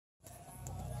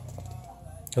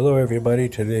Hello everybody,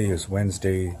 today is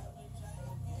Wednesday,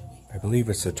 I believe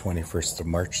it's the 21st of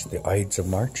March, the Ides of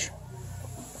March.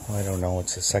 I don't know,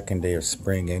 it's the second day of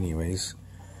spring anyways,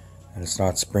 and it's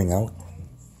not spring out.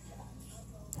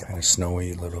 Kind of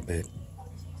snowy a little bit.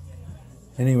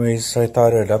 Anyways, I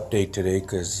thought I'd update today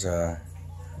because I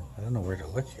don't know where to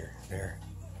look here. There.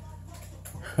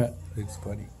 It's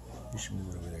funny. You should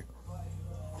move it over there.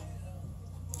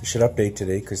 I should update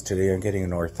today because today I'm getting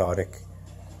an orthotic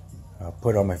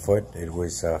put on my foot. It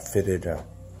was fitted,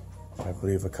 I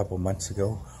believe, a couple months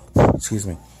ago. Excuse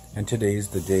me. And today is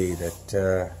the day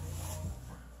that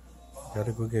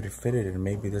gotta go get it fitted, and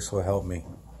maybe this will help me.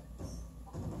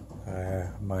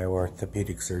 My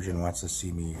orthopedic surgeon wants to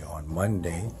see me on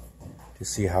Monday to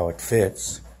see how it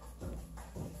fits.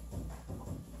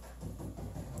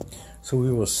 So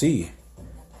we will see.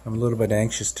 I'm a little bit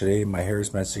anxious today. My hair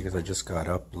is messy because I just got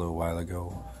up a little while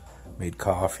ago. Made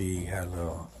coffee, had a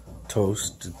little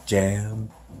toast, jam.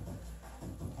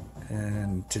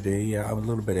 And today I'm a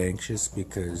little bit anxious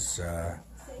because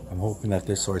I'm hoping that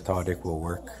this orthotic will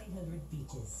work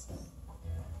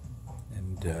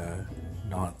and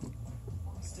not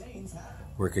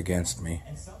work against me.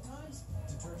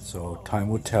 So time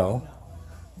will tell.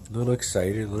 A little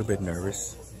excited, a little bit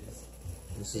nervous.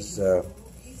 This is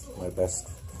my best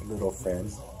little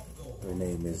friend. Her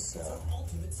name is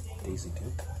Daisy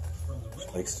Duke. She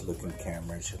likes to look in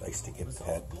camera. She likes to get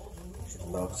pet. She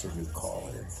loves her new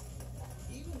collar.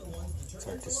 It's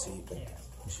hard to see, but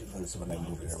she loves when I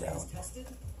move it around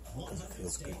because it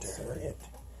feels good to her.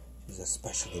 She's a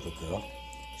special little girl.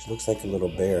 She looks like a little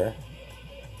bear.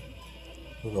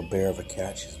 A little bear of a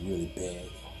cat. She's really big.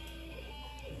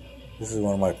 This is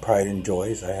one of my pride and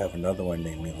joys. I have another one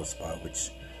named Mila Spot,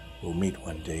 which we'll meet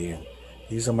one day. And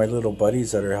these are my little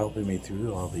buddies that are helping me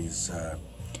through all these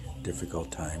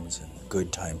difficult times and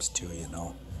good times too, you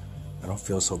know. I don't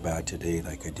feel so bad today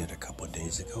like I did a couple of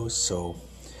days ago. So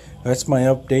that's my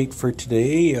update for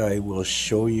today. I will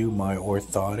show you my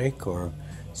orthotic or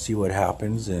see what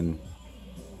happens in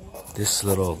this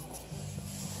little,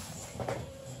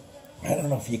 I don't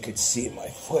know if you could see my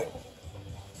foot,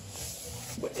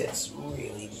 but it's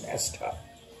really messed up.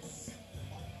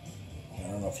 I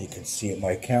don't know if you can see it.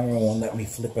 My camera won't let me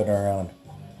flip it around.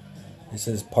 This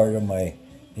is part of my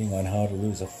thing on how to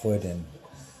lose a foot in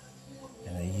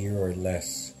a year or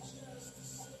less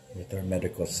with our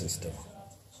medical system.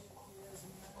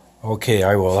 Okay,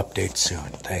 I will update soon.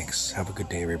 Thanks. Have a good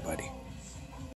day, everybody.